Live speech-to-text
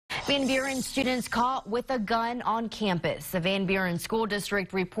Van Buren students caught with a gun on campus. The Van Buren School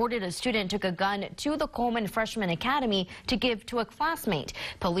District reported a student took a gun to the Coleman Freshman Academy to give to a classmate.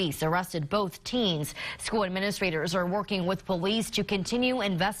 Police arrested both teens. School administrators are working with police to continue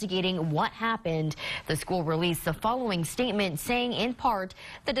investigating what happened. The school released the following statement saying, in part,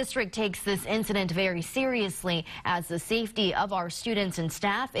 the district takes this incident very seriously as the safety of our students and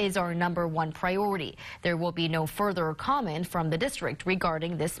staff is our #1 priority. There will be no further comment from the district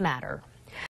regarding this matter.